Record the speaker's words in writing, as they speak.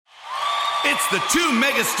It's the two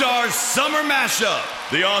megastars summer mashup,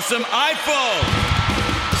 the awesome iPhone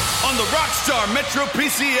on the Rockstar Metro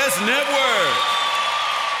PCS network.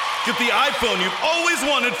 Get the iPhone you've always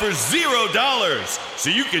wanted for $0 so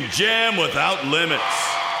you can jam without limits.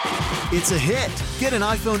 It's a hit. Get an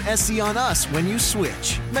iPhone SE on us when you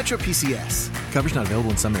switch. Metro PCS. Coverage not available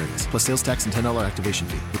in some areas, plus sales tax and $10 activation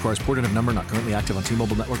fee. Requires ported of number not currently active on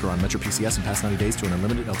T-Mobile network or on Metro PCS in past 90 days to an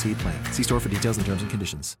unlimited LTE plan. See store for details and terms and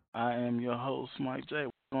conditions. I am your host, Mike J.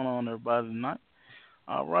 What's going on, everybody, tonight?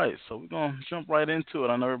 All right, so we're going to jump right into it.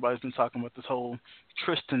 I know everybody's been talking about this whole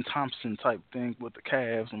Tristan Thompson type thing with the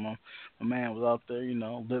Cavs. And my man was out there,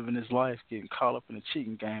 living his life, getting caught up in the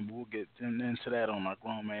cheating game. But we'll get into that on our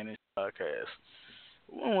Grown Man Issue podcast.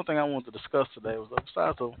 One thing I wanted to discuss today was,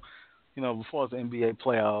 besides the, before the NBA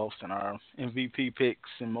playoffs and our MVP picks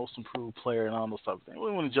and most improved player and all those type of things,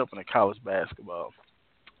 we want to jump into college basketball.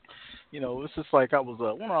 It's just like I was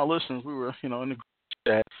one of our listeners. We were, in the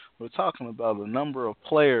that we're talking about the number of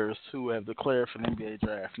players who have declared for the NBA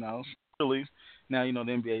draft. Now, the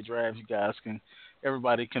NBA draft,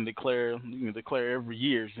 everybody can declare. You can declare every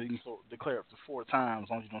year. So you can declare up to 4 times as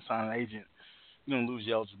long as you don't sign an agent. You don't lose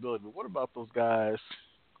your eligibility. But what about those guys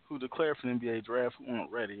who declared for the NBA draft who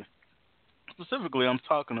weren't ready? Specifically, I'm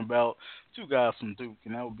talking about 2 guys from Duke,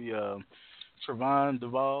 and that would be Trevon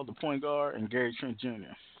Duval, the point guard, and Gary Trent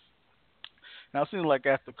Jr. Now, it seems like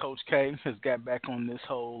after Coach K has got back on this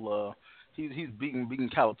whole, he's beating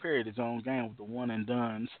Calipari at his own game with the one and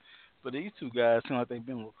dones. But these 2 guys seem like they've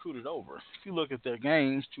been recruited over. If you look at their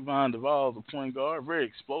games, Trevon Duval, the point guard, very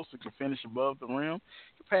explosive, can finish above the rim,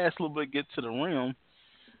 can pass a little bit, get to the rim.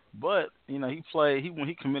 But when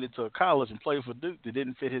he committed to a college and played for Duke, that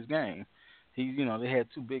didn't fit his game. They had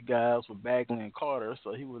 2 big guys with Bagley and Carter,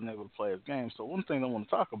 so he wasn't able to play his game. So one thing I want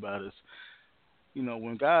to talk about is,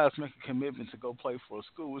 when guys make a commitment to go play for a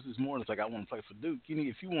school, this is more than like I want to play for Duke.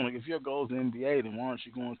 If your goal is the NBA, then why aren't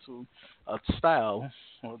you going to a style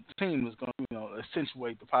or a team that's going to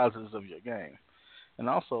accentuate the positives of your game? And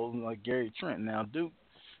also, like Gary Trent, now Duke,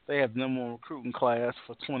 they have the number 1 recruiting class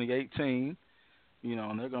for 2018.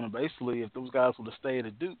 And they're going to basically, if those guys would have stayed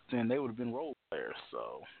at Duke, then they would have been role players.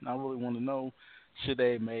 So I really want to know, should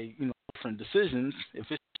they have made different decisions if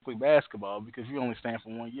it's basketball, because you only stand for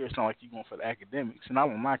 1 year. It's not like you're going for the academics, and I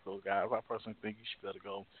don't like those guys. I personally think you should be able to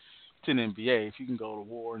go to the NBA. If you can go to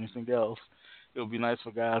war or anything else, it would be nice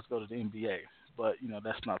for guys to go to the NBA, but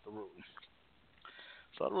that's not the rule.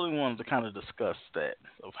 So I really wanted to kind of discuss that,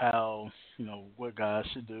 of how, what guys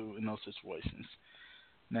should do in those situations.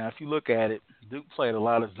 Now, if you look at it, Duke played a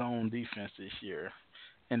lot of zone defense this year.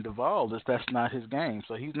 And Duval, that's not his game.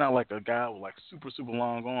 So he's not like a guy with like super, super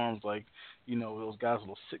long arms, like, those guys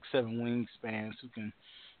with 6'7" wingspans who can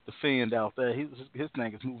defend out there. His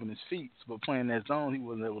thing is moving his feet. But playing that zone, he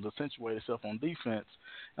wasn't able to accentuate himself on defense.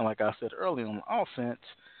 And like I said earlier, on offense,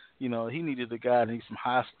 he needed a guy that needs some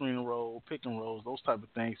high screen roll, pick and rolls, those type of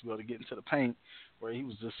things to be able to get into the paint, where he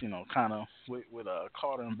was just, kind of with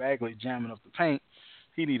Carter and Bagley jamming up the paint.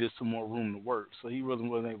 He needed some more room to work. So he really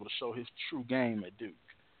wasn't able to show his true game at Duke.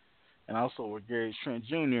 And also with Gary Trent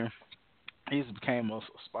Jr., he's became a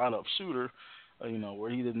spot-up shooter, where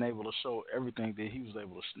he didn't able to show everything that he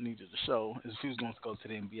was needed to show if he was going to go to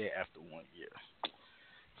the NBA after 1 year.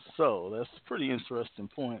 So that's a pretty interesting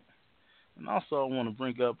point. And also I want to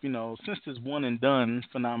bring up, since this one-and-done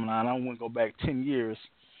phenomenon, I want to go back 10 years,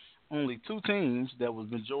 only 2 teams that was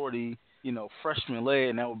majority, freshman-led,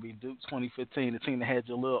 and that would be Duke 2015, the team that had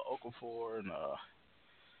Jahlil Okafor and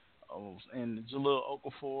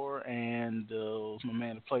my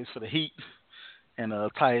man that plays for the Heat, and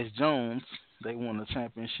Tyus Jones. They won the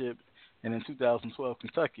championship. And in 2012,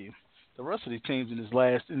 Kentucky. The rest of the teams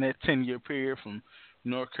in that 10-year period, from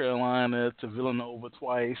North Carolina to Villanova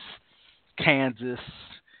twice, Kansas,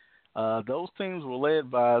 those teams were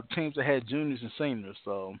led by teams that had juniors and seniors.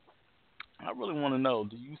 So I really want to know,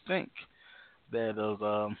 do you think that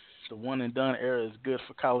the one-and-done era is good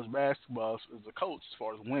for college basketball as a coach as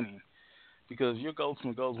far as winning? Because your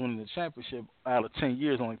ultimate goal is winning the championship. Out of 10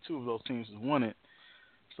 years, only 2 of those teams has won it.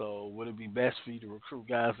 So would it be best for you to recruit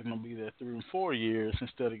guys that are going to be there 3 and 4 years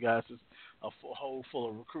instead of guys that's a whole full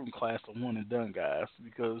of recruiting class of one-and-done guys?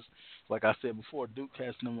 Because, like I said before, Duke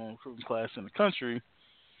has the number 1 recruiting class in the country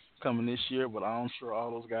coming this year, but I'm sure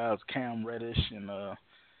all those guys, Cam Reddish and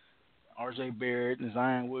R.J. Barrett and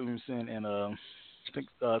Zion Williamson and I think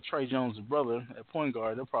Trey Jones' brother at point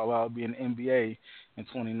guard, they'll probably all be in the NBA in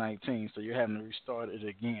 2019, so you're having to restart it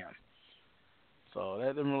again. So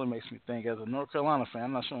that really makes me think, as a North Carolina fan,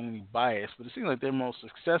 I'm not showing any bias, but it seems like they're most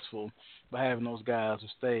successful by having those guys who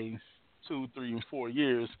stay 2, 3, and 4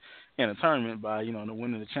 years in a tournament by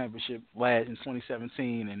winning the championship last in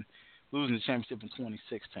 2017 and losing the championship in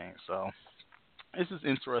 2016. So it's just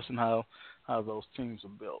interesting how those teams are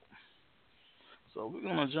built. So we're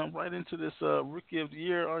gonna jump right into this Rookie of the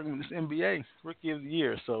Year argument, this NBA Rookie of the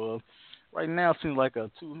Year. So right now it seems like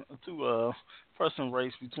a two person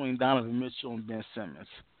race between Donovan Mitchell and Ben Simmons.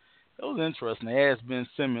 It was interesting. They asked Ben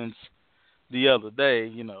Simmons the other day,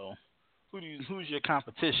 who's your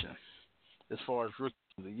competition as far as Rookie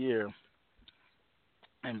of the Year?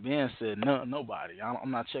 And Ben said, nobody.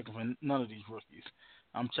 I'm not checking for none of these rookies.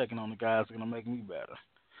 I'm checking on the guys that are gonna make me better.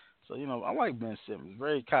 So I like Ben Simmons.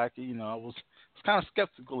 Very cocky. I was kind of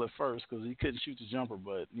skeptical at first because he couldn't shoot the jumper,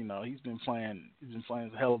 but he's been playing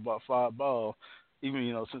a hell of a five ball.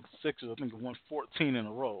 Even since the Sixers, I think he won 14 in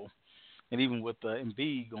a row, and even with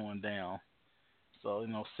Embiid going down. So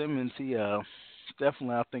Simmons, he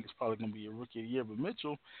definitely I think is probably going to be a Rookie of the Year. But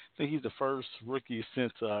Mitchell, I think he's the first rookie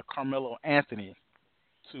since Carmelo Anthony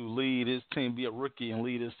to lead his team, be a rookie and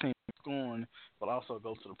lead his team in scoring, but also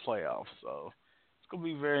go to the playoffs. So it's going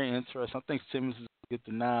to be very interesting. I think Simmons is going to get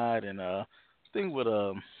the nod. And I think with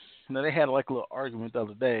they had like a little argument the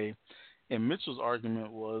other day, and Mitchell's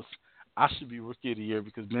argument was, I should be Rookie of the Year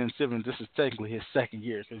because Ben Simmons, this is technically his second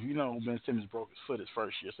year because Ben Simmons broke his foot his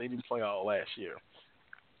first year, so he didn't play all last year.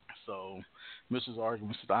 So Mitchell's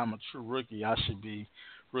argument said, I'm a true rookie, I should be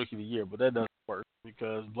Rookie of the Year, but that doesn't work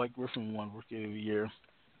because Blake Griffin won Rookie of the Year,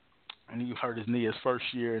 and he hurt his knee his first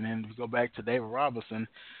year, and then if you go back to David Robinson,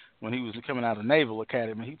 when he was coming out of Naval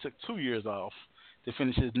Academy, he took 2 years off to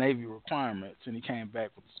finish his Navy requirements, and he came back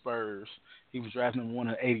with the Spurs. He was drafted number 1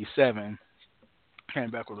 in 87.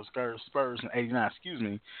 Came back with the Spurs in 89,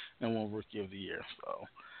 and won Rookie of the Year. So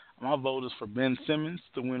my vote is for Ben Simmons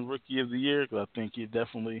to win Rookie of the Year because I think he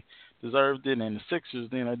definitely deserved it. And the Sixers,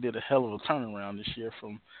 I did a hell of a turnaround this year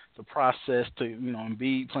from the process to,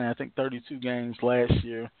 Embiid playing, I think, 32 games last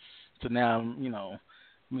year to now,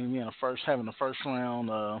 having the first round.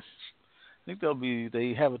 I think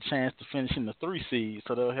they have a chance to finish in the 3 seed,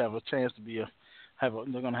 so they'll have a chance to be they're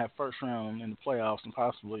going to have first round in the playoffs and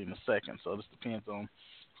possibly in the second. So this depends on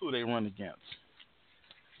who they run against.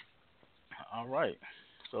 All right.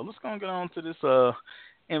 So let's go and get on to this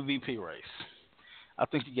MVP race. I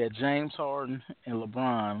think you got James Harden and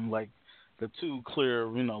LeBron, like the two clear,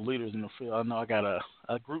 leaders in the field. I know I got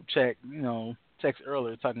a group chat, text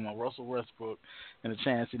earlier talking about Russell Westbrook and the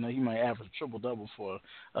chance, he might average a triple-double for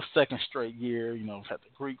a second straight year. Had the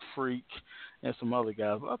Greek Freak and some other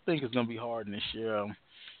guys. But I think it's going to be Harden this year.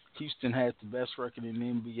 Houston has the best record in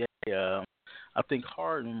the NBA. I think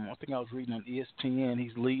Harden, I was reading on ESPN,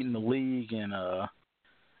 he's leading the league in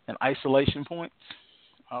isolation points.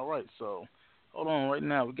 All right, so hold on right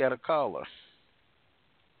now. We got a caller.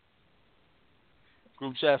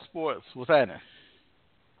 Group Chat Sports, what's happening?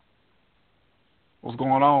 What's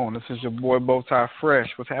going on? This is your boy Bowtie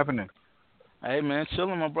Fresh. What's happening? Hey, man,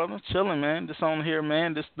 chilling, my brother. Chilling, man. Just on here,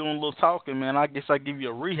 man. Just doing a little talking, man. I guess I give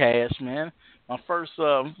you a rehash, man. My first,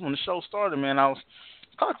 when the show started, man, I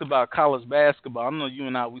talked about college basketball. I know you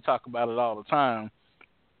and I, we talk about it all the time.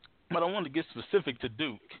 But I wanted to get specific to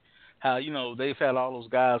Duke. How, they've had all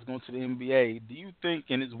those guys going to the NBA. Do you think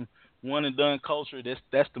in this one-and-done culture,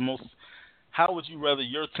 that's the most – how would you rather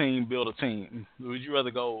your team build a team? Would you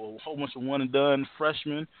rather go a whole bunch of one-and-done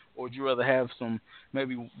freshmen, or would you rather have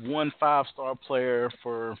maybe 1 5-star player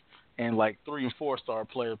and like 3 and 4-star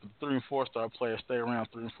players, but the 3 and 4-star players stay around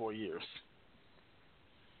 3 and 4 years?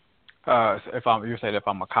 You're saying if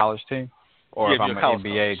I'm a college team, or if I'm an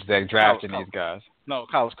NBA exec drafting these guys? No,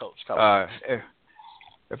 college coach.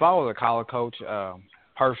 If I was a college coach,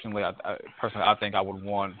 personally, I think I would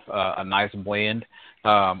want a nice blend.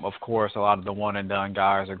 Of course, a lot of the one-and-done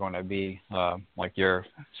guys are going to be like your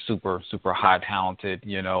super, super high-talented,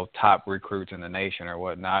 top recruits in the nation or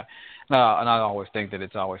whatnot. And I always think that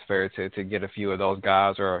it's always fair to get a few of those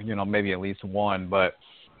guys or, maybe at least one. But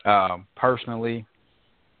personally,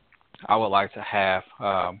 I would like to have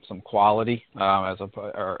some quality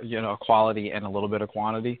quality and a little bit of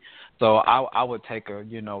quantity. So I would take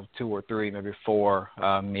 2 or 3, maybe 4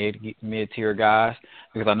 mid-tier guys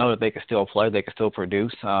because I know that they can still play, they can still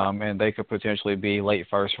produce, and they could potentially be late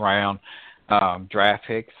first round draft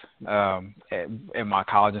picks in my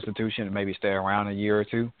college institution and maybe stay around a year or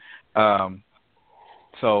 2.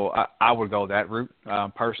 So I would go that route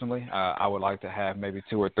personally. I would like to have maybe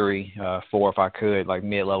 2 or 3, 4 if I could, like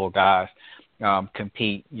mid-level guys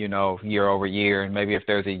compete, year over year. And maybe if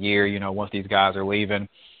there's a year, once these guys are leaving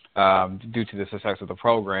due to the success of the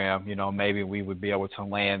program, maybe we would be able to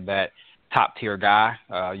land that top-tier guy,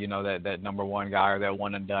 that number 1 guy or that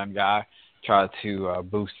one-and-done guy. try to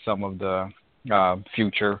boost some of the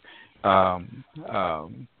future.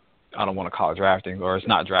 I don't want to call it drafting, or it's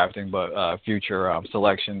not drafting, but future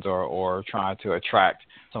selections or trying to attract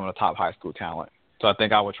some of the top high school talent. So I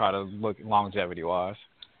think I would try to look longevity-wise.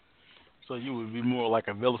 So you would be more like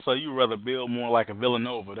a So you would rather build more like a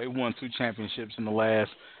Villanova. They won 2 championships in the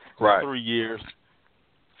last 3 years.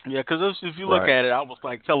 Yeah, because if you look at it, I was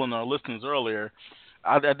like telling our listeners earlier,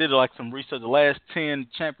 I did like some research. The last 10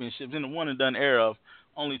 championships in the one and done era,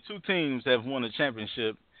 only 2 teams have won a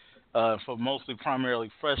championship. For mostly primarily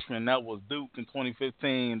freshmen. That was Duke in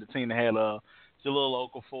 2015, the team that had Jahlil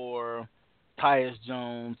Okafor, Tyus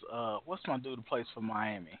Jones. What's my dude who plays for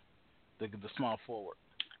Miami? The small forward.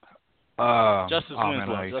 Justice Winslow. Man, I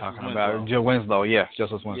know you're talking about Joe Winslow. Yeah,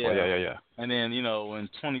 Justice Winslow. Yeah. And then, in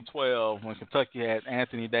 2012, when Kentucky had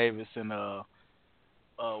Anthony Davis and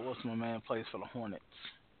what's my man plays for the Hornets?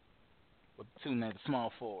 With the 2 named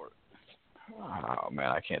small forward. Oh, man,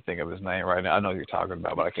 I can't think of his name right now. I know who you're talking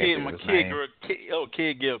about, but I can't think of his name.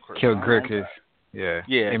 Kid Gilchrist. Yeah,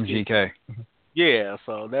 MGK. Yeah,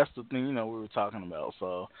 so that's the thing, we were talking about.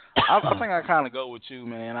 So I think I kind of go with you,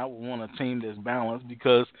 man. I would want a team that's balanced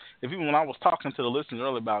because when I was talking to the listeners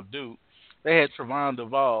earlier about Duke, they had Trevon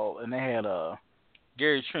Duval and they had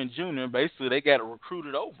Gary Trent Jr. Basically, they got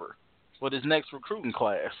recruited over for this next recruiting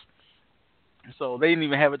class. So they didn't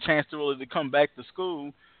even have a chance to come back to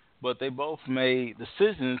school. But they both made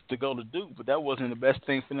decisions to go to Duke, but that wasn't the best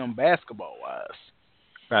thing for them basketball-wise.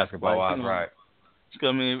 Right.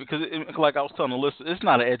 I mean, because like I was telling the listeners, it's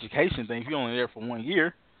not an education thing if you're only there for 1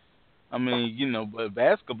 year. I mean, but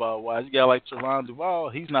basketball-wise, you got like Trevon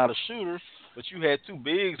Duval. He's not a shooter, but you had 2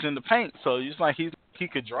 bigs in the paint, so it's like he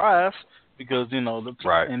could drive because,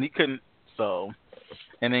 and he couldn't. So,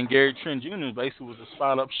 and then Gary Trent Jr. basically was a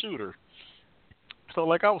spot-up shooter. So,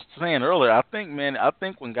 like I was saying earlier, I think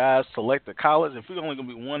when guys select a college, if you're only going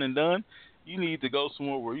to be one and done, you need to go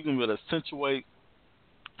somewhere where you can be able to accentuate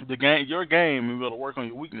your game and be able to work on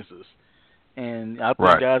your weaknesses. And I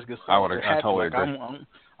think guys get so happy. I totally agree.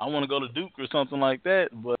 I want to go to Duke or something like that,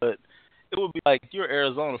 but it would be like, if you're an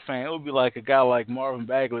Arizona fan, it would be like a guy like Marvin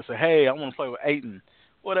Bagley say, hey, I want to play with Ayton.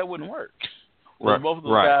 Well, that wouldn't work. Both of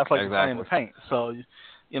those guys like to play in the paint. So,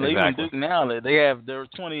 even Duke now, they have their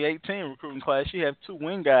 2018 recruiting class. You have 2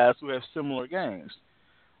 wing guys who have similar games.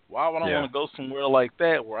 Why would I want to go somewhere like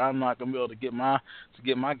that where I'm not going to be able to get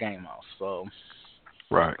my game off? So,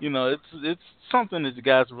 it's something that the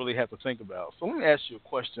guys really have to think about. So let me ask you a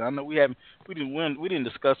question. I know we didn't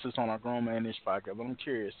discuss this on our Grown Man Ish podcast, but I'm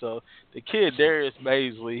curious. So the kid Darius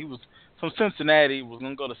Baisley, he was from Cincinnati, was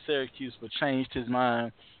going to go to Syracuse, but changed his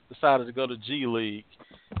mind, decided to go to G League.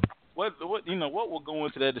 What will go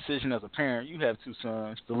into that decision as a parent? You have 2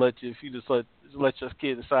 sons to let your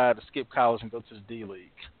kid decide to skip college and go to the D League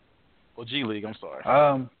or G League. I'm sorry.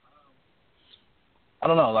 I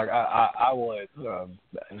don't know. Like I would,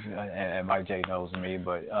 and Mike J knows me,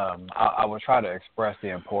 but I would try to express the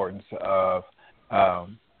importance of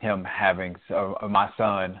him having my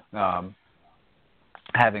son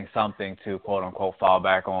having something to quote unquote fall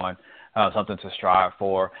back on. Something to strive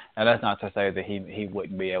for, and that's not to say that he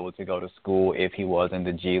wouldn't be able to go to school if he was in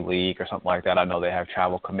the G League or something like that. I know they have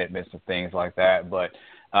travel commitments and things like that, but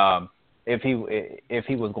if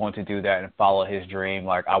he was going to do that and follow his dream,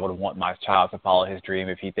 like I would want my child to follow his dream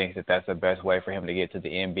if he thinks that that's the best way for him to get to the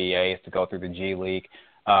NBA is to go through the G League.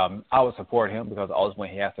 I would support him because ultimately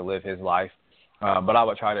he has to live his life, but I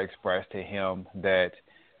would try to express to him that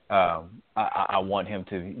I want him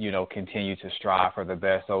to, continue to strive for the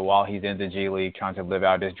best. So while he's in the G League trying to live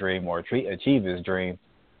out his dream or achieve his dream,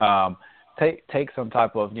 take some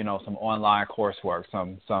type of, some online coursework,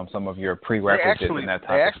 some of your prerequisites and that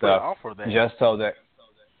type of stuff. Offer that. Just so that,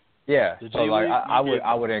 So like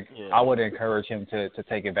I would encourage him to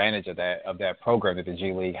take advantage of that program that the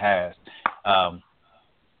G League has.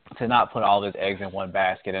 To not put all his eggs in one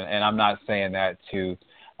basket, and I'm not saying that to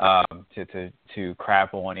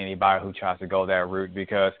crap on anybody who tries to go that route,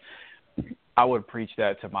 because I preach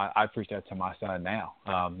that to my son now.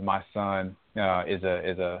 My son is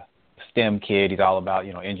a STEM kid. He's all about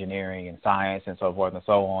engineering and science and so forth and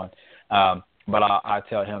so on. But I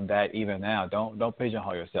tell him that even now, don't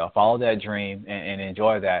pigeonhole yourself. Follow that dream and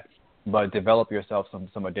enjoy that, but develop yourself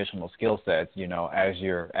some additional skill sets. As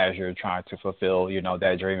you're trying to fulfill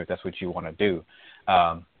that dream, if that's what you want to do.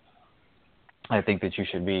 I think that you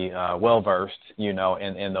should be well-versed, in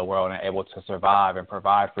the world and able to survive and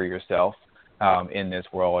provide for yourself in this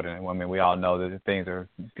world. And, we all know that things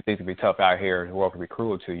can be tough out here. The world can be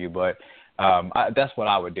cruel to you. But That's what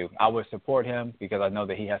I would do. I would support him because I know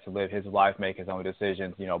that he has to live his life, make his own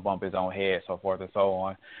decisions, bump his own head, so forth and so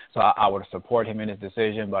on. So I would support him in his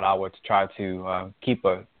decision, but I would try to keep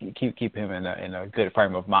him in a good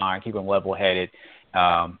frame of mind, keep him level-headed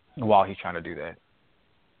while he's trying to do that.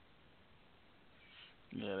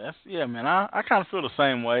 Yeah, man. I kind of feel the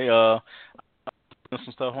same way.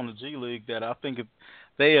 Some stuff on the G League that I think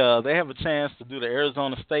they have a chance to do the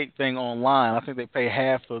Arizona State thing online. I think they pay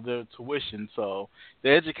half of their tuition, so the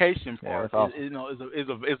education part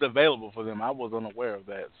is available for them. I was unaware of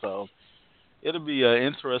that, so it'll be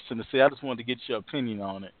interesting to see. I just wanted to get your opinion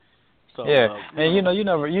on it. So, and you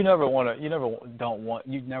never want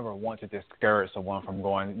to discourage someone from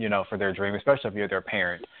going, for their dream, especially if you're their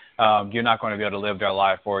parent. You're not going to be able to live their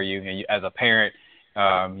life for you, and as a parent,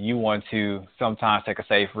 you want to sometimes take a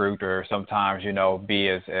safe route or sometimes, be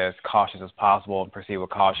as cautious as possible and proceed with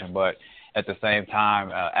caution. But at the same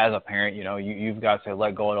time, as a parent, you've got to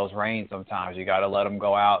let go of those reins sometimes. You got to let them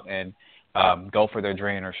go out and go for their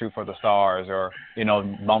dream or shoot for the stars or,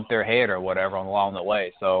 bump their head or whatever along the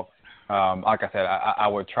way. So, like I said, I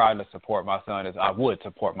would try to support my son as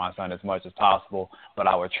much as possible, but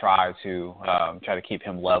I would try to keep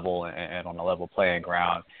him level and on a level playing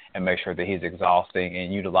ground and make sure that he's exhausting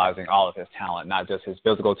and utilizing all of his talent, not just his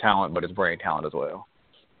physical talent, but his brain talent as well.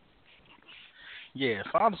 Yeah,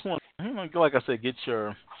 so I just want to, like I said, get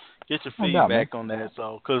your feedback on that.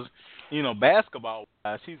 So, because basketball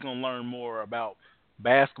wise, he's gonna learn more about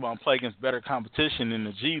basketball and play against better competition in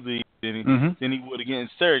the G League than he would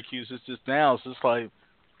against Syracuse. It's just now it's just like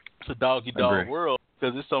it's a dog-eat-dog world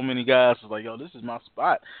because there's so many guys who's like, yo, this is my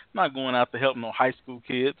spot. I'm not going out to help no high school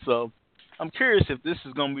kids. So I'm curious if this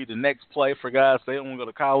is going to be the next play for guys they don't want to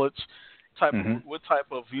go to college. What type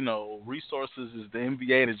of resources is the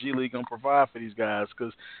NBA and the G League going to provide for these guys?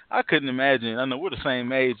 Because I couldn't imagine. I know we're the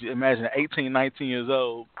same age. Imagine 18, 19 years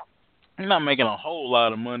old. You're not making a whole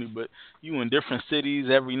lot of money, but you in different cities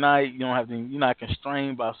every night. You're not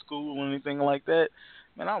constrained by school or anything like that.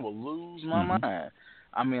 Man, I would lose my mind.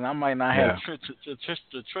 I mean, I might not have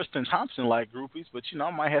Tristan Thompson like groupies, but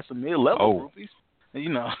I might have some mid-level groupies. I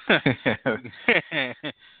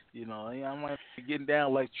might be getting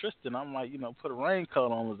down like Tristan. I might, put a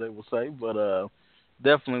raincoat on, as they will say, but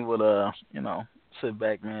definitely would, sit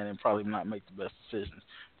back, man, and probably not make the best decisions.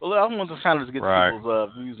 But look, I want to kind of just get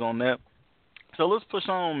people's views on that. So let's push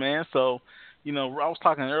on, man. So, I was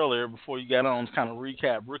talking earlier before you got on to kind of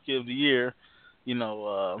recap Rookie of the Year,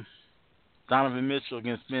 Donovan Mitchell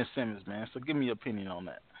against Ben Simmons, man. So give me your opinion on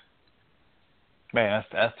that. Man,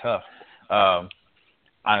 that's tough.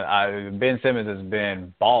 Ben Simmons has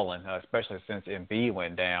been balling, especially since Embiid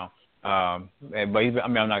went down. That's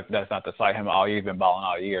not to cite him all year. He's been balling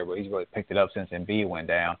all year, but he's really picked it up since Embiid went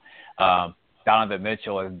down. Donovan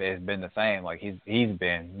Mitchell has been the same. Like he's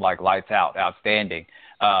been like lights out, outstanding.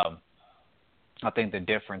 I think the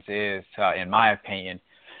difference is, in my opinion,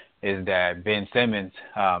 is that Ben Simmons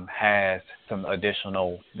has some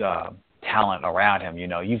additional talent around him.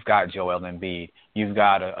 You've got Joel Embiid, you've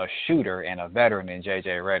got a shooter and a veteran in J.J.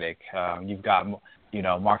 Redick. You've got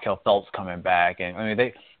Markelle Fultz coming back, and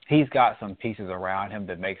he's got some pieces around him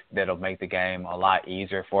that'll make the game a lot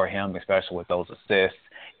easier for him, especially with those assists,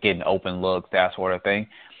 getting open looks, that sort of thing.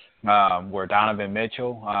 Where Donovan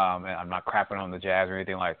Mitchell, and I'm not crapping on the Jazz or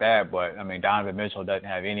anything like that, but Donovan Mitchell doesn't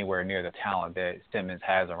have anywhere near the talent that Simmons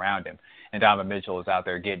has around him. And Donovan Mitchell is out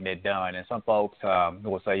there getting it done. And some folks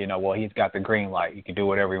will say, well, he's got the green light. He can do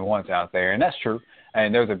whatever he wants out there. And that's true.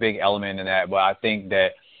 And there's a big element in that. But I think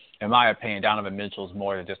that, in my opinion, Donovan Mitchell is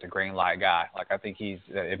more than just a green light guy. Like, I think he's,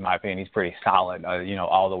 in my opinion, he's pretty solid,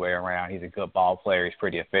 all the way around. He's a good ball player. He's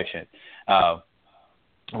pretty efficient.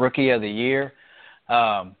 Rookie of the Year,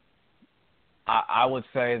 I would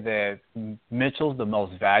say that Mitchell's the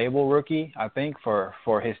most valuable rookie, I think,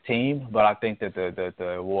 for his team. But I think that the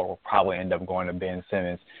award will probably end up going to Ben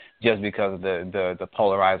Simmons just because of the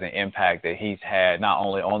polarizing impact that he's had, not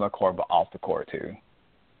only on the court but off the court too.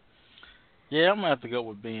 Yeah, I'm going to have to go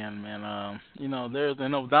with Ben, man.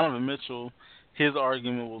 Donovan Mitchell, his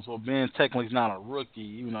argument was, well, Ben technically is not a rookie,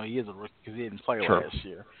 even though he is a rookie because he didn't play last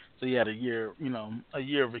year. So he had a year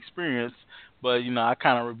of experience. But, I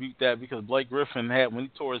kind of rebuked that because Blake Griffin when he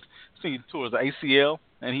tore his ACL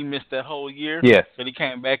and he missed that whole year. Yes. But he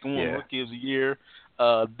came back and won Rookie of the Year.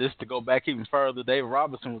 Just to go back even further, David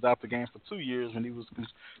Robinson was out the game for 2 years when he was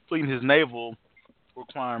completing his naval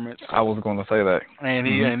requirements. I was going to say that. And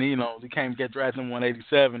he get drafted in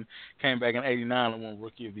 187, came back in 89 and won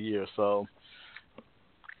Rookie of the Year. So,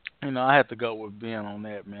 I had to go with Ben on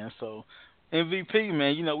that, man. So, MVP,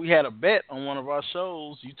 man, we had a bet on one of our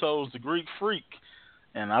shows. You told us the Greek Freak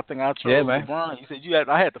And I think I chose LeBron. You said you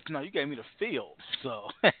gave me the field. So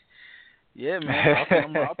yeah, man.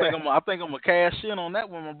 I think I'm gonna cash in on that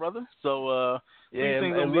one, my brother. So who do you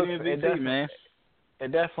think gonna be the MVP, man?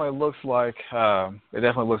 It definitely looks like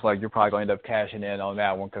you're probably going to end up cashing in on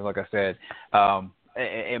that one because, like I said,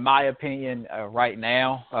 in my opinion, right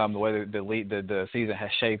now, the way the season has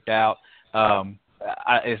shaped out,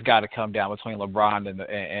 it's got to come down between LeBron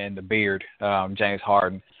and the Beard, James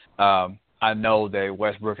Harden. I know that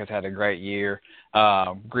Westbrook has had a great year.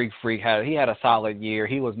 Greek Freak had a solid year.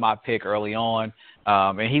 He was my pick early on,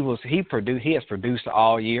 and he has produced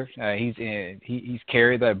all year. He's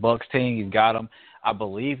carried that Bucks team. He's got them. I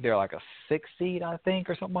believe they're like a 6 seed, I think,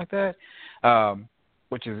 or something like that,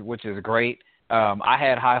 which is great. I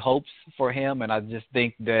had high hopes for him, and I just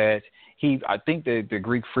think that the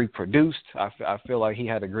Greek Freak produced. I feel like he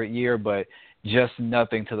had a great year, but just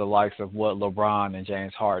nothing to the likes of what LeBron and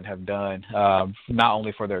James Harden have done, not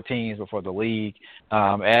only for their teams but for the league,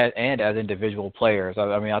 and as individual players.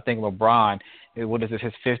 I mean, I think LeBron, what is this,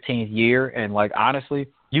 his 15th year, and like honestly,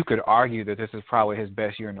 you could argue that this is probably his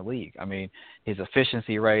best year in the league. I mean, his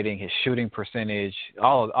efficiency rating, his shooting percentage,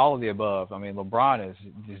 all of the above. I mean, LeBron is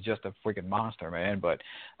just a freaking monster, man. But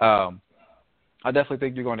I definitely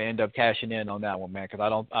think you're going to end up cashing in on that one, man,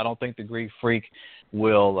 because I don't think the Greek Freak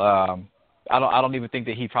will. I don't even think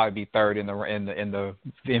that he'd probably be third in the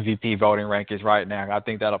MVP voting rankings right now. I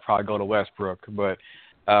think that'll probably go to Westbrook. But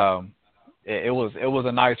it was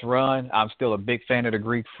a nice run. I'm still a big fan of the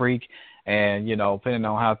Greek Freak. And, you know, depending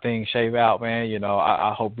on how things shape out, man, you know,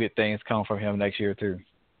 I hope good things come from him next year, too.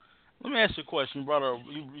 Let me ask you a question.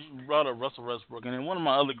 You brought up Russell Westbrook. And in one of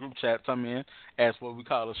my other group chats I'm in, as what we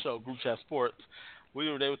call the show, Group Chat Sports,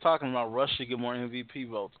 they were talking about Russ should get more MVP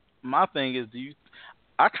votes. My thing is,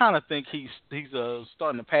 I kind of think he's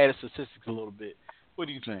starting to pad his statistics a little bit. What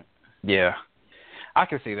do you think? Yeah, I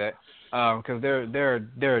can see that because there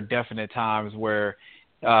are definite times where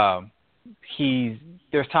there's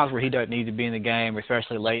times where he doesn't need to be in the game,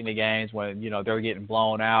 especially late in the games when, you know, they're getting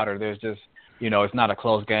blown out or there's just, you know, it's not a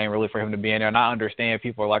close game really for him to be in there. And I understand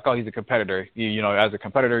people are like, oh, he's a competitor. You know, as a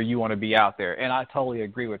competitor, you want to be out there. And I totally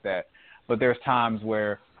agree with that. But there's times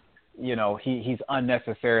where, you know, he's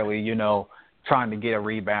unnecessarily, you know, trying to get a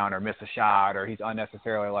rebound or miss a shot, or he's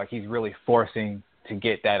unnecessarily like he's really forcing to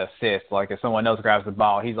get that assist. Like if someone else grabs the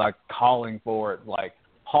ball, he's like calling for it like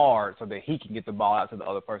hard so that he can get the ball out to the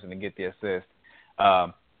other person and get the assist.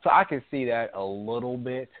 So I can see that a little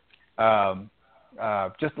bit,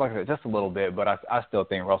 just like just a little bit. But I still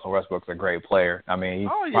think Russell Westbrook's a great player. I mean, he's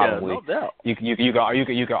probably no doubt. You can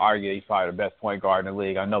argue he's probably the best point guard in the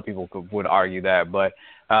league. I know people would argue that, but.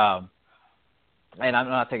 And I'm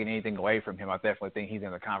not taking anything away from him. I definitely think he's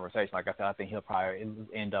in the conversation. Like I said, I think he'll probably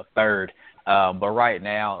end up third. But right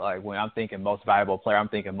now, like when I'm thinking most valuable player, I'm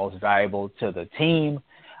thinking most valuable to the team.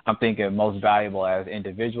 I'm thinking most valuable as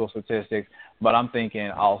individual statistics. But I'm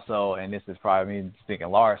thinking also, and this is probably me thinking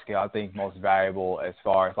large scale, I think most valuable as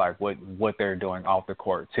far as like what they're doing off the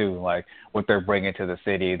court too, like what they're bringing to the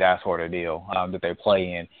city, that sort of deal that they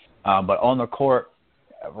play in. But on the court,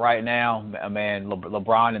 right now, man,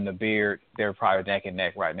 LeBron and the Beard, they're probably neck and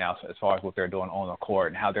neck right now as far as what they're doing on the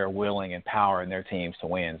court and how they're willing and empowering their teams to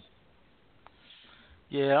win.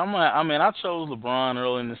 Yeah, I chose LeBron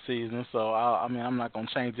early in the season, so I'm not gonna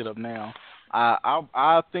change it up now.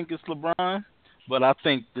 I think it's LeBron, but I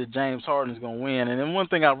think that James Harden is gonna win. And then one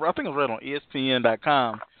thing I think I read on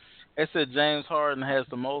ESPN.com, it said James Harden has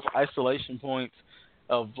the most isolation points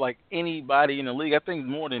of like anybody in the league. I think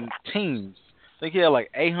more than teams. I think he had like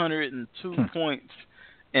 802 points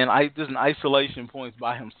and just in isolation points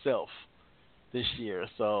by himself this year.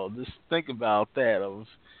 So just think about that of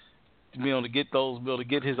being able to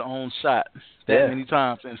get his own shot that many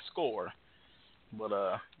times and score. But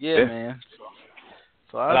man.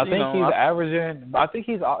 So I think he's averaging. I think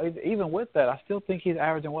he's even with that. I still think he's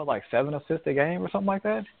averaging like 7 assists a game or something like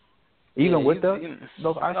that. Even with those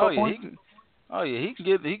ISO points. He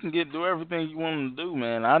can do everything you want him to do,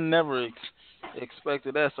 man. I never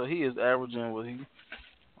expected that. So he is averaging he's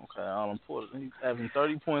averaging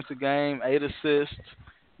 30 points a game, 8 assists,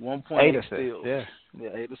 1.8 steals. Yeah,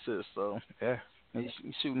 8 assists. So yeah, he's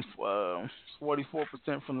shooting 44%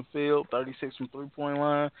 from the field, 36 from 3-point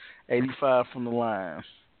line, 85 from the line.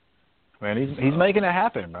 Man, he's making it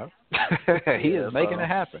happen, bro. He is making it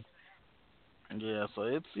happen. Yeah, so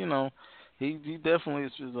it's He definitely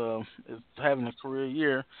is having a career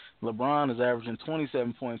year. LeBron is averaging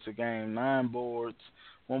 27 points a game, 9 boards,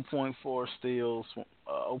 1.4 steals,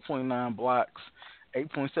 0.9 blocks,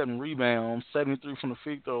 8.7 rebounds, 73 from the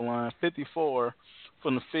free throw line, 54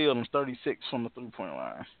 from the field, and 36 from the 3-point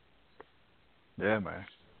line. Yeah, man.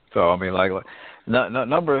 So I mean, like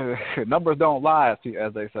numbers don't lie,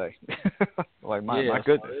 as they say. Like my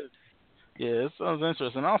goodness. Yeah, it sounds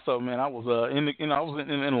interesting. Also, man, I was I was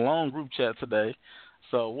in a long group chat today.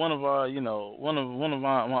 So one of our one of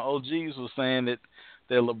my OGs was saying that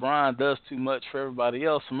LeBron does too much for everybody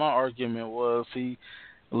else. And my argument was he's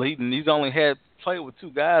only had played with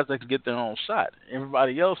two guys that can get their own shot.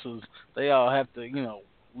 Everybody else they all have to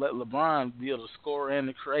let LeBron be able to score and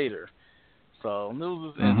the creator. So it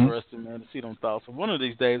was interesting, man, to see them thoughts. So one of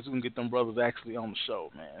these days we can get them brothers actually on the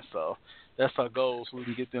show, man. So that's our goal, so we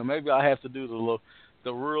can get them. Maybe I have to do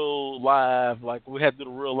the real live, like we have to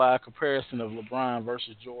do the real live comparison of LeBron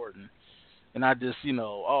versus Jordan, and I just MJ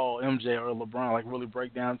or LeBron, like really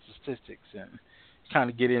break down statistics and kind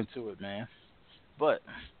of get into it, man. But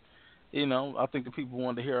I think the people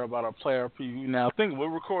want to hear about our player preview now. I think we're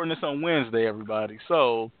recording this on Wednesday, everybody.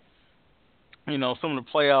 So some of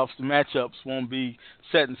the playoffs, the matchups won't be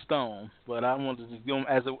set in stone, but I want to just do them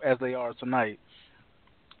as they are tonight.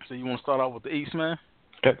 So you want to start off with the East, man?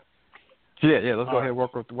 Okay. Yeah. Let's go ahead and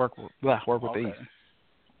work with the East.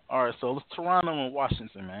 All right. So let's Toronto and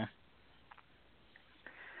Washington, man.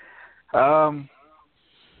 I'm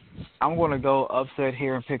going to go upset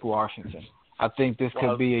here and pick Washington. I think this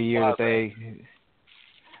could be a year that they.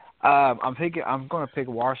 I'm going to pick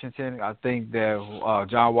Washington. I think that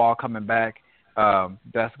John Wall coming back,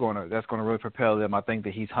 that's going to really propel them. I think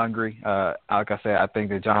that he's hungry. Like I said, I think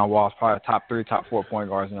that John Wall is probably top 3, top 4 point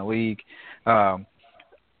guards in the league.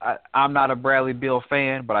 I'm not a Bradley Beal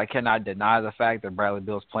fan, but I cannot deny the fact that Bradley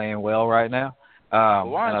Beal's playing well right now.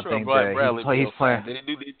 Why aren't you a Bradley Beal he's playing? Did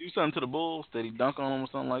he do something to the Bulls? Did he dunk on them or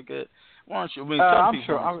something like that? Why aren't you? I mean, I'm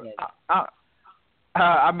sure.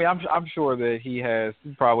 I'm sure that he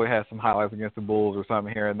probably has some highlights against the Bulls or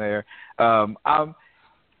something here and there.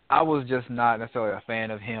 I was just not necessarily a fan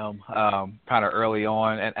of him kind of early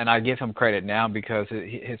on, and I give him credit now because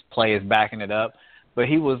his play is backing it up. But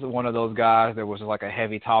he was one of those guys that was just like a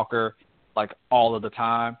heavy talker, like all of the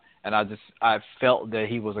time, and I felt that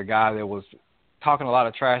he was a guy that was talking a lot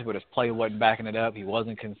of trash, but his play wasn't backing it up. He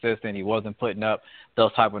wasn't consistent. He wasn't putting up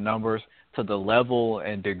those type of numbers to the level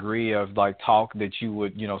and degree of like talk that you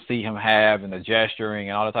would see him have and the gesturing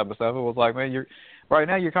and all that type of stuff. It was like, man, right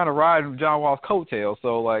now you're kind of riding John Wall's coattails.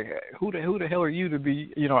 So like, who the hell are you to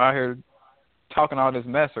be out here talking all this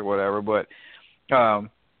mess or whatever? But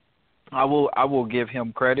I will give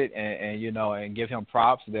him credit and give him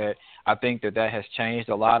props that I think that has changed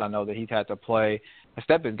a lot. I know that he's had to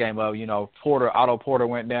step his game up. Otto Porter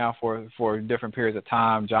went down for different periods of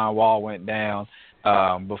time. John Wall went down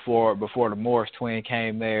before the Morris twin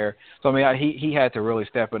came there. So I mean, he had to really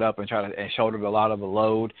step it up and try to shoulder a lot of the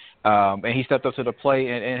load. And he stepped up to the plate,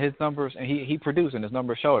 and his numbers, and he produced, and his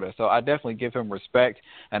numbers showed it. So I definitely give him respect.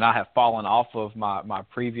 And I have fallen off of my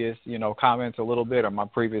previous comments a little bit, or my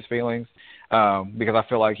previous feelings, because I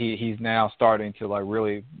feel like he's now starting to like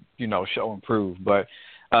really show and prove. But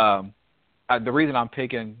the reason I'm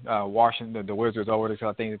picking Washington, the Wizards, over is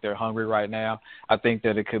because I think that they're hungry right now. I think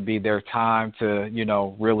that it could be their time to,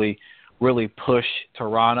 really, really push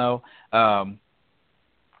Toronto. I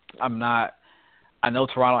know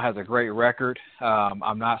Toronto has a great record.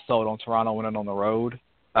 I'm not sold on Toronto winning on the road.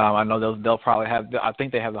 I know they'll probably I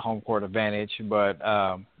think they have the home court advantage, but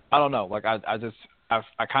I don't know. Like I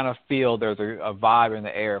kind of feel there's a vibe in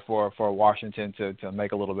the air for Washington to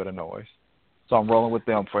make a little bit of noise. So I'm rolling with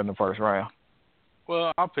them in the first round.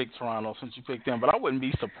 Well, I'll pick Toronto since you picked them, but I wouldn't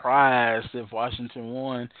be surprised if Washington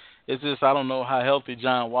won. It's just I don't know how healthy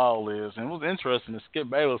John Wall is. And it was interesting that Skip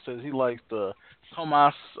Bayless says he likes the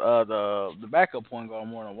backup point guard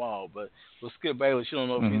more than Wall. But with Skip Bayless, you don't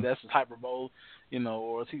know if that's his hyperbole,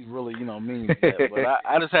 or if he's really, meaning that. But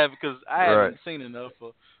I just have because I haven't seen enough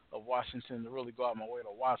of Washington to really go out my way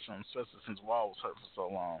to watch them, especially since Wall was hurt for so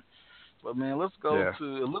long. But, man, let's go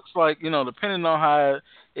to – it looks like, depending on how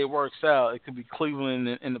it works out, it could be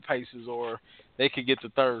Cleveland and the Pacers, or they could get the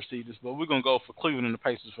third seed. But we're going to go for Cleveland and the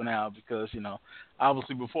Pacers for now because,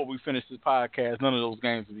 obviously before we finish this podcast, none of those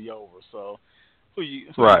games will be over. So, who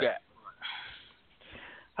you got?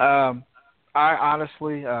 I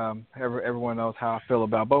honestly, everyone knows how I feel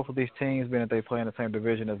about both of these teams, being that they play in the same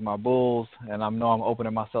division as my Bulls, and I know I'm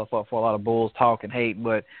opening myself up for a lot of Bulls talk and hate,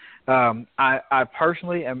 but I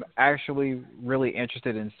personally am actually really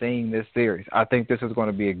interested in seeing this series. I think this is going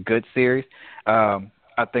to be a good series. I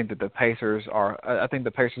think that the Pacers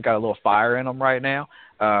got a little fire in them right now.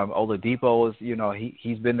 Oladipo is,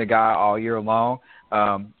 he's been the guy all year long.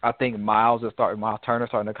 I think Miles Turner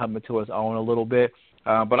starting to come into his own a little bit.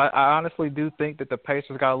 But I honestly do think that the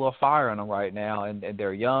Pacers got a little fire in them right now, and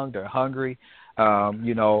they're young, they're hungry.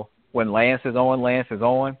 when Lance is on, Lance is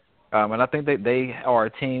on. And I think that they are a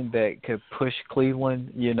team that could push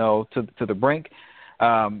Cleveland, to the brink.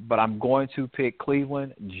 But I'm going to pick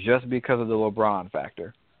Cleveland just because of the LeBron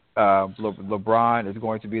factor. LeBron is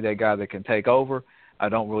going to be that guy that can take over. I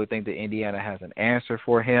don't really think that Indiana has an answer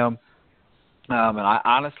for him. And I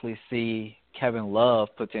honestly see Kevin Love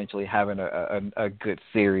potentially having a good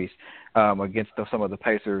series against some of the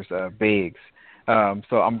Pacers' bigs.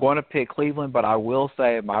 So I'm going to pick Cleveland, but I will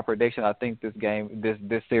say my prediction, I think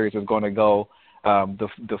this series is going to go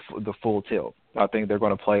the full tilt. I think they're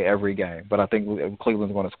going to play every game, but I think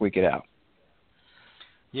Cleveland's going to squeak it out.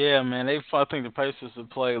 Yeah, man. I think the Pacers have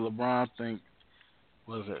played LeBron,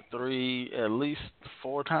 at least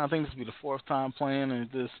 4 times. I think this will be the 4th time playing, and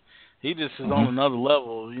he just is on another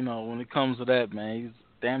level, when it comes to that, man. He's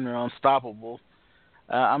damn near unstoppable.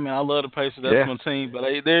 I love the Pacers. That's my team, but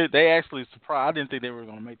they actually surprised. I didn't think they were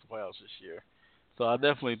going to make the playoffs this year. So I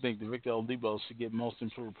definitely think that Victor Oladipo should get most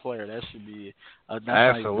improved player. That should be a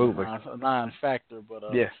non-factor. But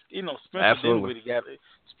Spencer Dinwiddie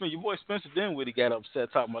your boy Spencer Dinwiddie got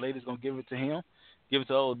upset talking about they just gonna give it to him, give it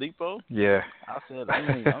to Oladipo. Yeah. I said,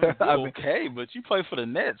 okay, but you play for the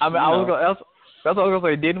Nets. That's what I was gonna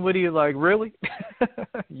say. Dinwiddie is like, really?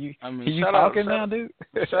 you talking now, dude?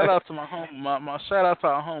 Shout out to my shout out to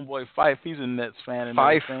our homeboy Fife. He's a Nets fan and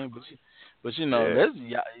everything, but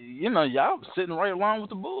y'all sitting right along with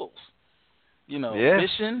the Bulls.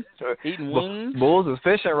 Fishing, eating wings. Bulls is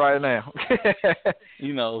fishing right now.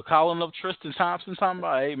 Calling up Tristan Thompson, talking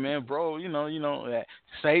about, hey man, bro,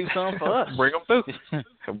 save some for us. Bring them through.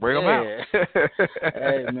 Bring them out.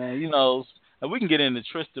 Hey man, we can get into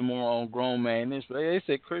Tristan more on Grown Man this, but they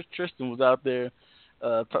said Tristan was out there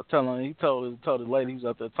he told his lady he was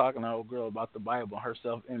out there talking to her old girl about the Bible and her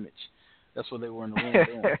self-image. That's what they were in the room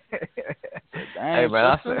doing. Hey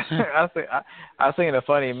man, I seen a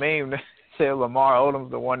funny meme that said Lamar Odom's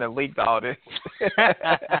the one that leaked all this. I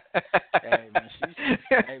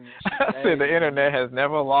said the internet has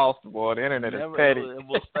never lost, boy. The internet is petty. It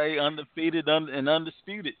will stay undefeated and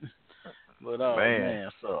undisputed. But man,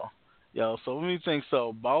 so let me think.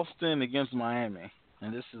 So Boston against Miami,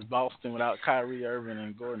 and this is Boston without Kyrie Irving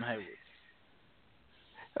and Gordon Hayward.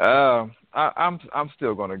 I'm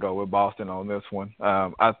still going to go with Boston on this one.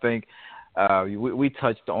 I think we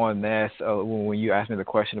touched on this when you asked me the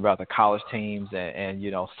question about the college teams and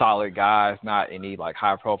solid guys, not any like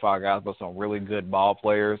high profile guys, but some really good ball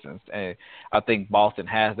players. And I think Boston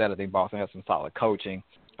has that. I think Boston has some solid coaching.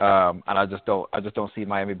 And I just don't see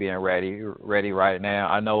Miami being ready right now.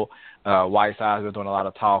 I know Whiteside's been doing a lot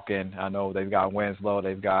of talking. I know they've got Winslow,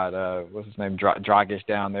 they've got what's his name, Dragic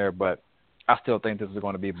down there, but I still think this is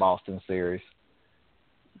going to be Boston series.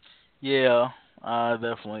 Yeah, I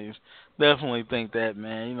definitely think that,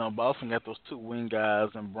 man. Boston got those 2 wing guys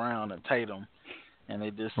in Brown and Tatum, and they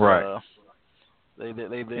just right.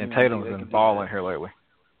 And Tatum's been balling here lately.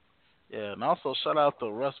 Yeah, and also shout out to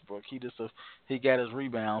Westbrook. He got his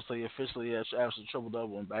rebound, so he officially has averaged a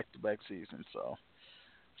triple-double in back-to-back seasons. So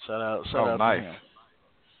shout out nice. to him.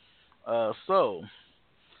 So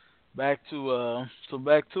back to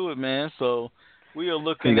it, man. So we are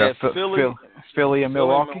looking at Philly and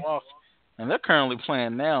Milwaukee. And they're currently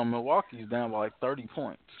playing now. Milwaukee's down by like 30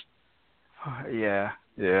 points. Yeah.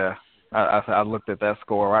 I looked at that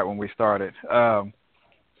score right when we started.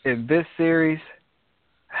 In this series,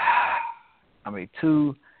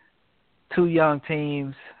 two young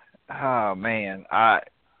teams. Oh man,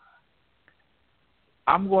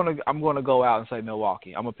 I'm gonna go out and say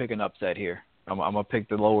Milwaukee. I'm gonna pick an upset here. I'm gonna pick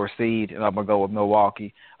the lower seed, and I'm gonna go with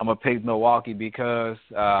Milwaukee. I'm gonna pick Milwaukee because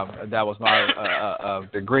that was my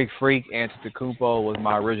the Greek Freak Antetokounmpo was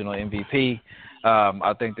my original MVP.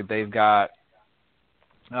 I think that they've got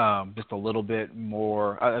just a little bit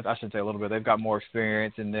more. I shouldn't say a little bit. They've got more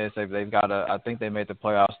experience in this. They've got I think they made the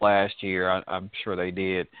playoffs last year. I'm sure they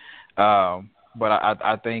did. But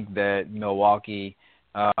I think that Milwaukee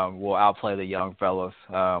will outplay the young fellas.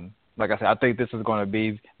 Like I said, I think this is going to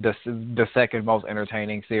be the second most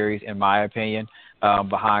entertaining series, in my opinion,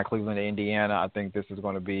 behind Cleveland and Indiana. I think this is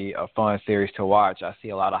going to be a fun series to watch. I see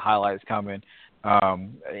a lot of highlights coming.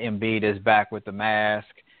 Embiid is back with the mask,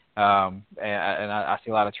 and I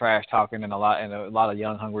see a lot of trash talking and a lot of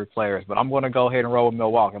young, hungry players. But I'm going to go ahead and roll with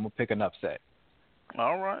Milwaukee. I'm going to pick an upset.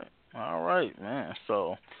 All right, man.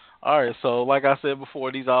 So like I said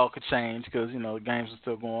before, these all could change because the games are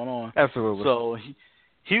still going on. Absolutely. So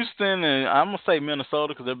Houston and I'm gonna say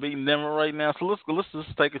Minnesota because they're beating Denver right now. So let's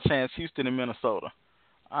just take a chance. Houston and Minnesota.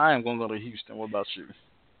 I am gonna go to Houston. What about you?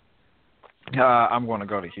 I'm going to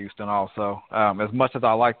go to Houston also. As much as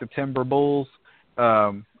I like the Timber Bulls,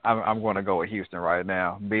 I'm going to go with Houston right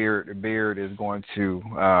now. Beard is going to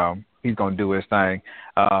he's going to do his thing.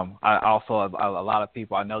 I also a lot of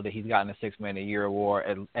people I know that he's gotten a 6-Man a Year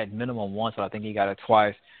award at minimum once, but I think he got it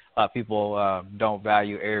twice. People don't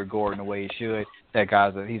value Eric Gordon the way he should.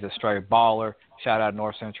 That he's a straight baller. Shout out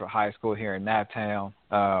North Central High School here in Naptown.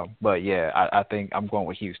 But yeah, I think I'm going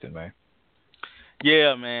with Houston, man.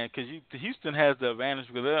 Yeah, man, because Houston has the advantage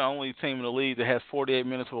because they're the only team in the league that has 48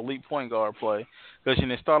 minutes of elite point guard play. Because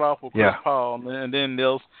they start off with Chris Paul, and then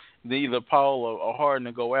either Paul or Harden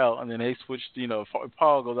to go out, and then they switch. If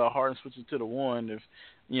Paul goes out, Harden switches to the one.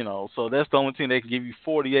 So that's the only team that can give you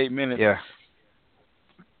 48 minutes. Yeah.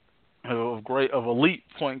 Of elite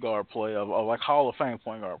point guard play, of like Hall of Fame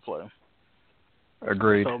point guard play.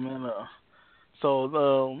 Agreed.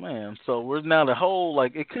 So man, so we're now the whole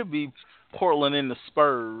it could be Portland and the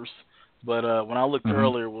Spurs, but when I looked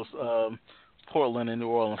earlier, it was Portland and New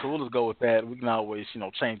Orleans. So we'll just go with that. We can always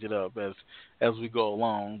change it up as we go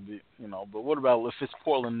along. But what about if it's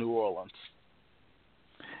Portland, New Orleans?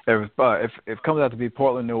 If it comes out to be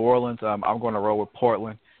Portland, New Orleans, I'm going to roll with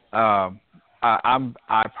Portland.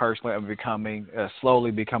 I personally am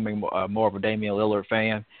slowly becoming more of a Damian Lillard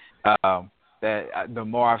fan. That the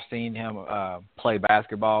more I've seen him play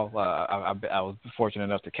basketball, I was fortunate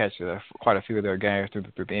enough to catch quite a few of their games through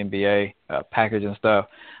the NBA package and stuff.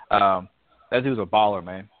 That dude's a baller,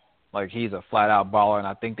 man. He's a flat out baller, and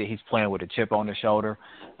I think that he's playing with a chip on his shoulder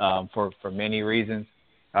for many reasons.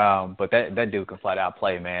 But that dude can flat out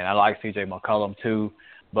play, man. I like C.J. McCollum too.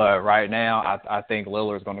 But right now, I think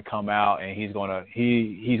Lillard's going to come out and he's going to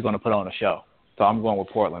put on a show. So I'm going with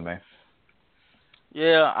Portland, man.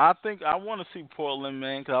 Yeah, I think I want to see Portland,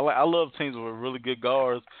 man, because I love teams with really good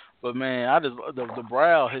guards. But man, the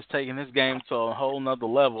Brow has taken his game to a whole nother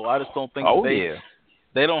level. I just don't think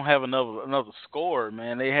they don't have another scorer,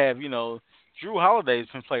 man. They have Drew Holiday's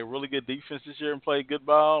been playing really good defense this year and played good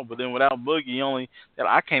ball, but then without Boogie,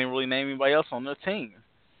 I can't even really name anybody else on their team.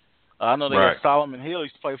 I know they got Solomon Hill. He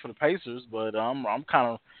used to play for the Pacers, but I'm kind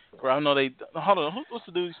of where I know they. Hold on, what's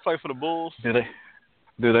the dude who used to play for the Bulls?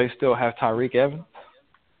 Do they still have Tyreke Evans?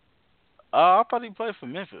 I thought he played for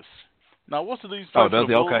Memphis. Now, what's the dude who used to play for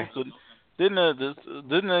the Bulls? Okay.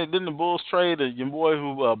 Didn't the Bulls trade your boy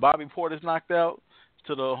who Bobby Portis knocked out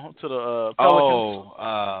to the Pelicans?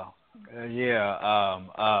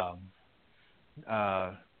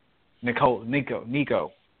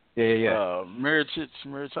 Nico. Yeah. Mirotic.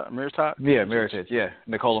 Yeah, Mirotic. Yeah,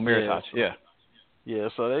 Nikola Mirotic. Yeah. Yeah,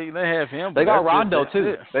 so they have him. They got Rondo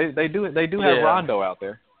too. They do have Rondo out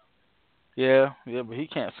there. Yeah, but he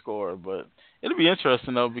can't score. But it'll be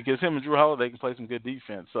interesting though because him and Drew Holiday can play some good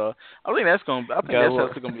defense. So I think that's gonna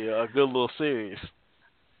be a good little series.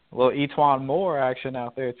 A little Etwan Moore action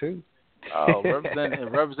out there too. Oh,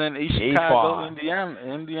 representing East Chicago,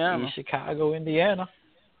 Indiana. East Chicago, Indiana.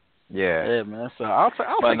 Yeah, man. So I'll take.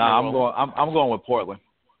 I'm going with Portland.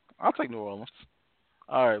 I'll take New Orleans.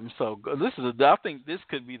 All right. So I think this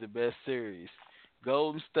could be the best series: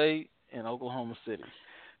 Golden State and Oklahoma City.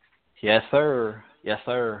 Yes, sir. I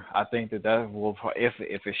think that will, if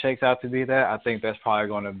it shakes out to be that, I think that's probably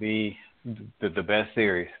going to be the best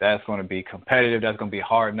series. That's going to be competitive. That's going to be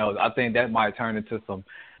hard nosed. I think that might turn into some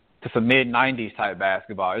mid-90s type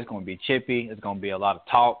basketball. It's going to be chippy. It's going to be a lot of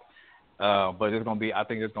talk. But I think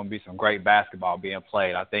there's going to be some great basketball being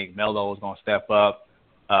played. I think Melo is going to step up.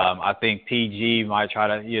 I think PG might try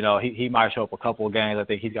to, he might show up a couple of games. I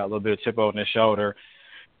think he's got a little bit of chip on his shoulder,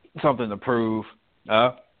 something to prove.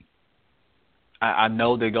 I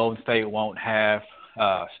know that Golden State won't have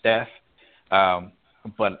Steph, but I'm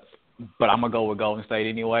gonna go with Golden State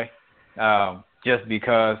anyway, just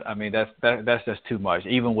because that's just too much.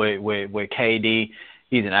 Even with KD,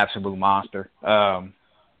 he's an absolute monster. KD,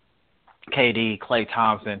 Klay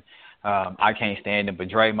Thompson, I can't stand him, but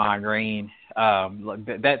Draymond Green,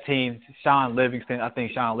 that team, Sean Livingston. I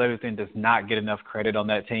think Sean Livingston does not get enough credit on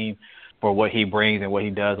that team for what he brings and what he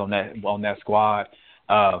does on that squad.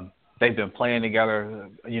 They've been playing together,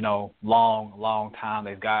 long time.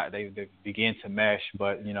 They begin to mesh,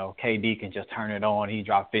 but KD can just turn it on. He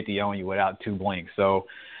dropped 50 on you without two blinks. So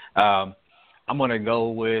I'm gonna go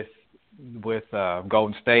with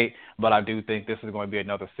Golden State, but I do think this is going to be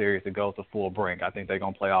another series that goes to full brink. I think they're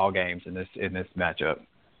going to play all games in this matchup.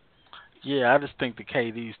 Yeah, I just think the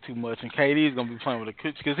KD is too much, and KD is going to be playing with the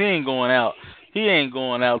coach because he ain't going out. He ain't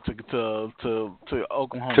going out to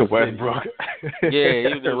Oklahoma to City. Westbrook.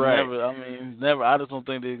 Yeah, he right. Never. I just don't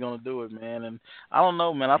think they're going to do it, man. And I don't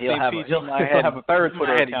know, man. I think PG might have a third foot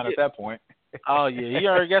account at that point. Oh yeah, he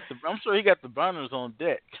already got I'm sure he got the burners on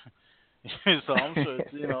deck. So I'm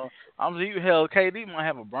sure, hell, KD might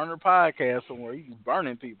have a burner podcast somewhere. He's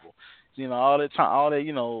burning people. All that time, all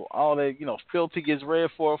that filth he gets read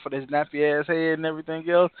for his nappy ass head and everything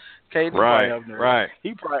else. KD probably up there. Right. He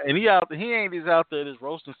ain't just out there just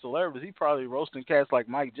roasting celebrities. He probably roasting cats like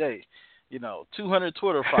Mike J. 200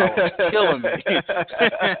 Twitter followers, killing me.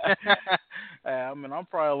 I'm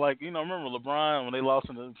probably like, remember LeBron when they lost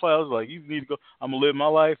in the playoffs? Like, you need to go. I'm gonna live my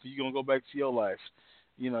life. Or you gonna go back to your life?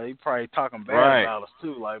 He probably talking bad about us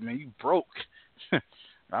too. Like, man, you broke.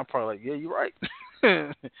 I'm probably like, yeah, you're right.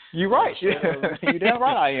 You're right. You damn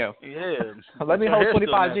right I am. Yeah. Let me hold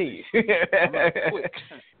 25 G's. Quick.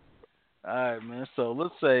 All right, man. So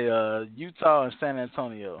let's say Utah and San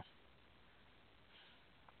Antonio.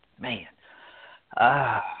 Man,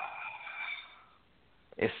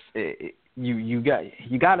 you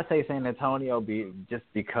got to say San Antonio just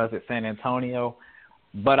because it's San Antonio.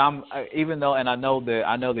 But even though I know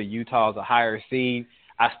that Utah is a higher seed,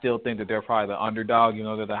 I still think that they're probably the underdog.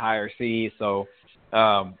 They're the higher seed. So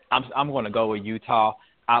I'm going to go with Utah.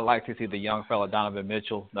 I like to see the young fella Donovan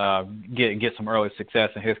Mitchell get some early success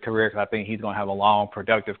in his career because I think he's going to have a long,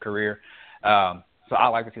 productive career. So I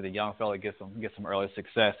like to see the young fella get some early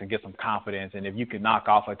success and get some confidence. And if you can knock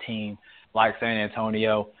off a team like San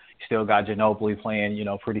Antonio, you still got Ginobili playing,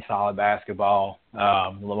 pretty solid basketball.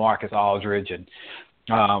 LaMarcus Aldridge and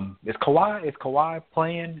is Kawhi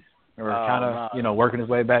playing or kind of working his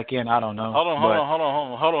way back in? I don't know. Hold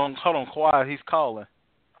on. Kawhi, he's calling.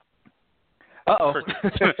 Uh-oh.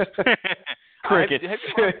 Cricket. Have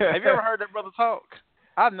you ever heard that brother talk?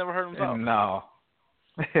 I've never heard him talk. No.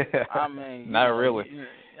 I mean, not really.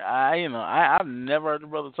 I've never heard the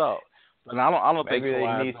brother talk, but I don't think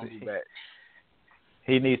Kawhi's gonna be back.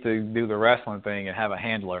 He needs to do the wrestling thing and have a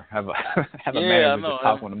handler, have a man who just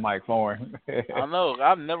talk on the mic for him. I know.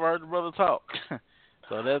 I've never heard the brother talk,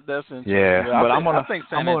 so that's interesting. Yeah, but I'm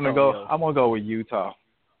gonna go with Utah.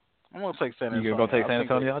 I'm gonna take San Antonio. You gonna take San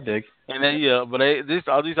Antonio? I dig. And then but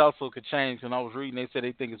these also could change. And I was reading, they said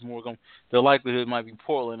they think it's more the likelihood might be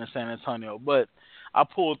Portland and San Antonio, but I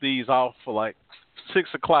pulled these off for like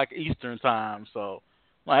 6:00 Eastern time, so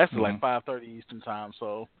that's like 5:30 Eastern time.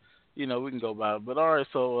 So, we can go by it. But all right,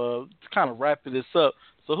 so to kind of wrap this up,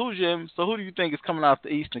 so who do you think is coming out the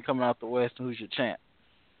East and coming out the West, and who's your champ?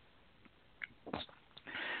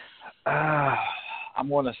 I'm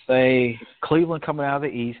gonna say Cleveland coming out of the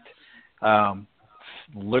East,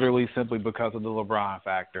 literally simply because of the LeBron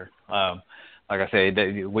factor. Like I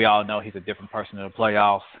said, we all know he's a different person in the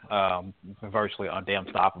playoffs, virtually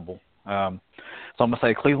unstoppable. So I'm going to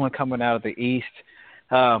say Cleveland coming out of the East.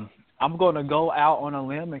 I'm going to go out on a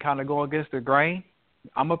limb and kind of go against the grain.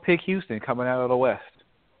 I'm going to pick Houston coming out of the West.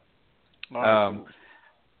 And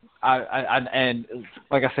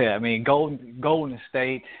like I said, I mean, Golden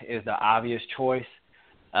State is the obvious choice.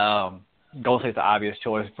 Golden State's the obvious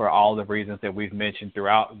choice for all the reasons that we've mentioned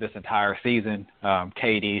throughout this entire season.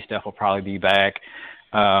 KD, Steph will probably be back.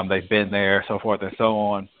 They've been there, so forth and so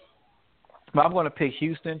on. But I'm going to pick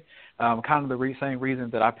Houston, kind of the same reason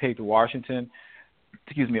that I picked Washington,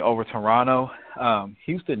 over Toronto.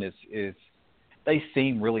 Houston is they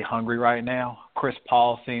seem really hungry right now. Chris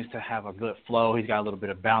Paul seems to have a good flow. He's got a little bit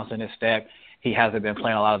of bounce in his step. He hasn't been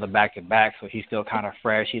playing a lot of the back-to-back, so he's still kind of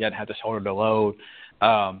fresh. He doesn't have to shoulder the load.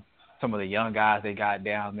 Some of the young guys they got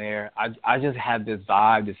down there. I just have this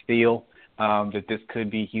vibe, this feel that this could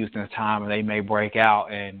be Houston's time, and they may break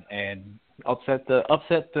out and upset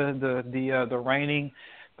the reigning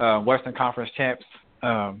Western Conference champs,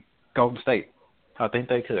 Golden State. I think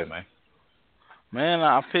they could, man. Man,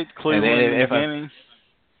 I picked Cleveland in the beginning.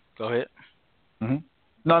 Go ahead. Mm-hmm.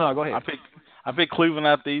 No, go ahead. I picked Cleveland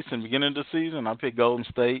out the East in the beginning of the season. I picked Golden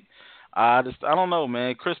State. I don't know,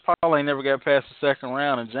 man. Chris Paul ain't never got past the second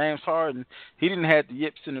round, and James Harden, he didn't have the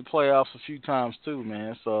yips in the playoffs a few times too,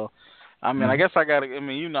 man. So, I mean, I guess I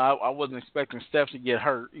wasn't expecting Steph to get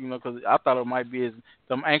hurt, because I thought it might be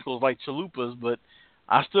them ankles like chalupas, but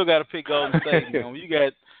I still got to pick Golden State.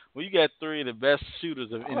 When you got three of the best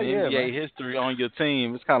shooters in NBA history on your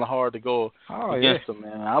team, it's kind of hard to go against them,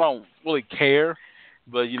 man. I don't really care.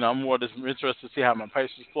 But, I'm more just interested to see how my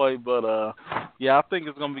Pacers play. But, I think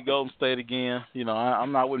it's going to be Golden State again.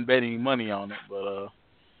 I wouldn't bet any money on it. But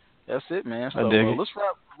that's it, man. So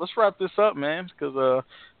let's wrap this up, man, because,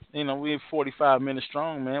 we're 45 minutes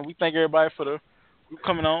strong, man. We thank everybody for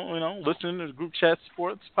coming on, listening to the Group Chat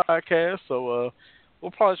Sports podcast. So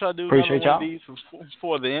we'll probably try to do another one of these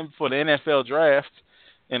for the NFL draft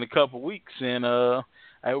in a couple of weeks. And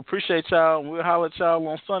I appreciate y'all, and we'll holler at y'all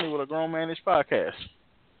on Sunday with a Grown Man-ish podcast.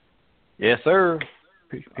 Yes, sir.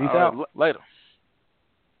 Peace out. Later.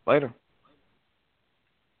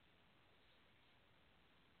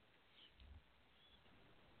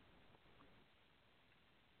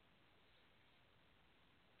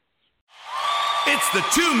 It's the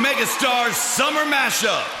two megastars summer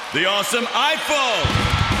mashup, the awesome iPhone,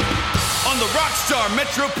 on the Rockstar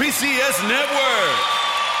Metro PCS Network.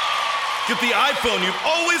 Get the iPhone you've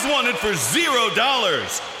always wanted for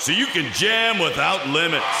 $0, so you can jam without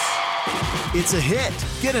limits. It's a hit.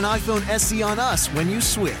 Get an iPhone SE on us when you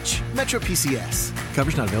switch. Metro PCS.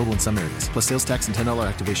 Coverage not available in some areas, plus sales tax and $10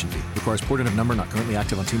 activation fee. Requires port in of number not currently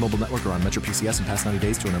active on T-Mobile network or on Metro PCS in past 90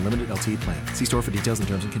 days to an unlimited LTE plan. See store for details and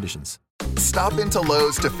terms and conditions. Stop into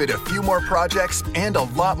Lowe's to fit a few more projects and a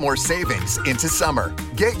lot more savings into summer.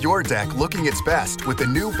 Get your deck looking its best with the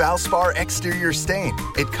new Valspar exterior stain.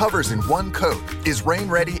 It covers in one coat, is rain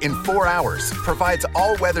ready in 4 hours, provides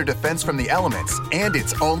all-weather defense from the elements, and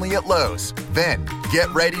it's only at Lowe's. Then, get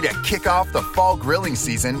ready to kick off the fall grilling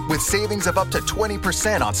season with savings of up to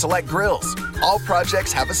 20% on select grills. All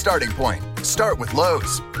projects have a starting point. Start with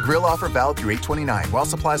Lowe's. Grill offer valid through 8/29. While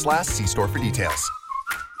supplies last, see store for details.